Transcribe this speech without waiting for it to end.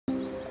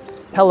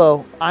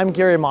Hello, I'm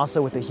Gary Massa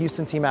with the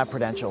Houston team at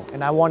Prudential,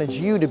 and I wanted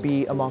you to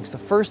be amongst the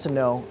first to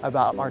know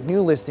about our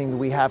new listing that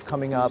we have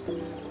coming up,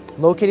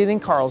 located in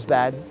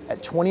Carlsbad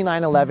at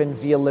 2911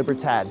 Via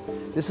Libertad.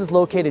 This is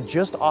located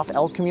just off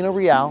El Camino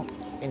Real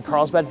in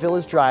Carlsbad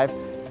Village Drive,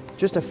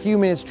 just a few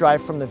minutes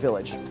drive from the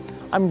village.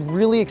 I'm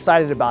really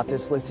excited about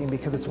this listing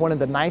because it's one of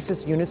the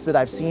nicest units that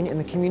I've seen in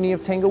the community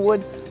of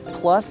Tanglewood,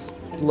 plus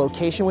the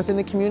location within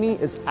the community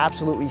is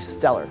absolutely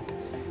stellar.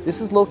 This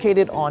is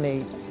located on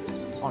a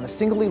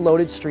singly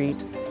loaded street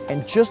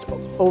and just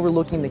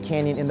overlooking the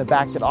canyon in the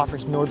back that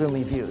offers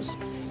northerly views.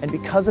 And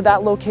because of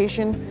that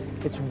location,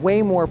 it's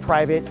way more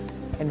private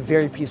and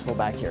very peaceful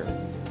back here.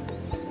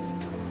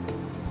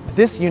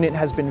 This unit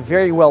has been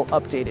very well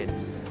updated.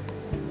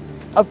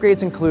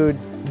 Upgrades include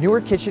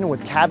newer kitchen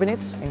with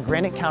cabinets and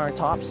granite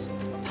countertops,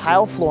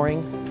 tile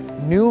flooring,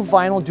 new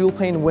vinyl dual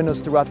pane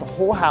windows throughout the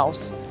whole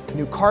house,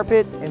 new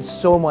carpet, and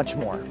so much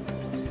more.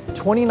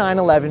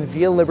 2911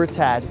 Via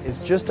Libertad is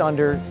just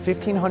under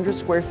 1,500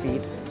 square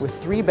feet with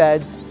 3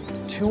 beds,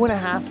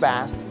 2.5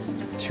 baths,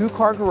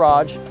 2-car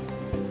garage.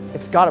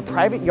 It's got a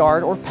private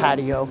yard or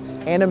patio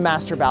and a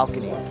master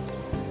balcony.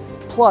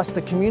 Plus,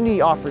 the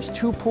community offers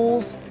 2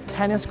 pools,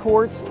 tennis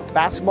courts,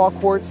 basketball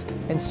courts,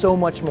 and so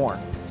much more.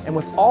 And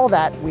with all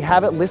that, we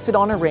have it listed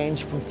on a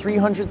range from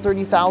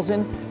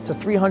 $330,000 to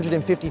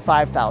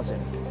 $355,000.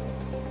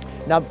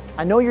 Now,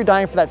 I know you're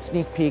dying for that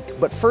sneak peek,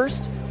 but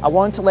first, I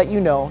wanted to let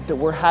you know that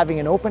we're having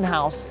an open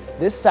house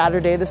this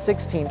Saturday the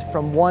 16th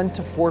from 1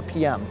 to 4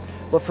 p.m.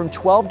 But from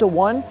 12 to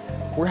 1,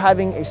 we're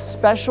having a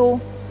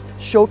special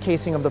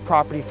showcasing of the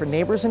property for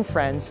neighbors and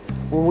friends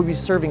where we'll be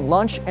serving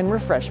lunch and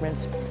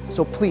refreshments.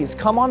 So please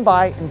come on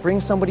by and bring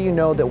somebody you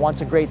know that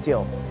wants a great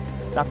deal.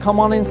 Now come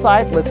on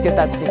inside, let's get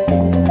that sneak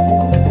peek.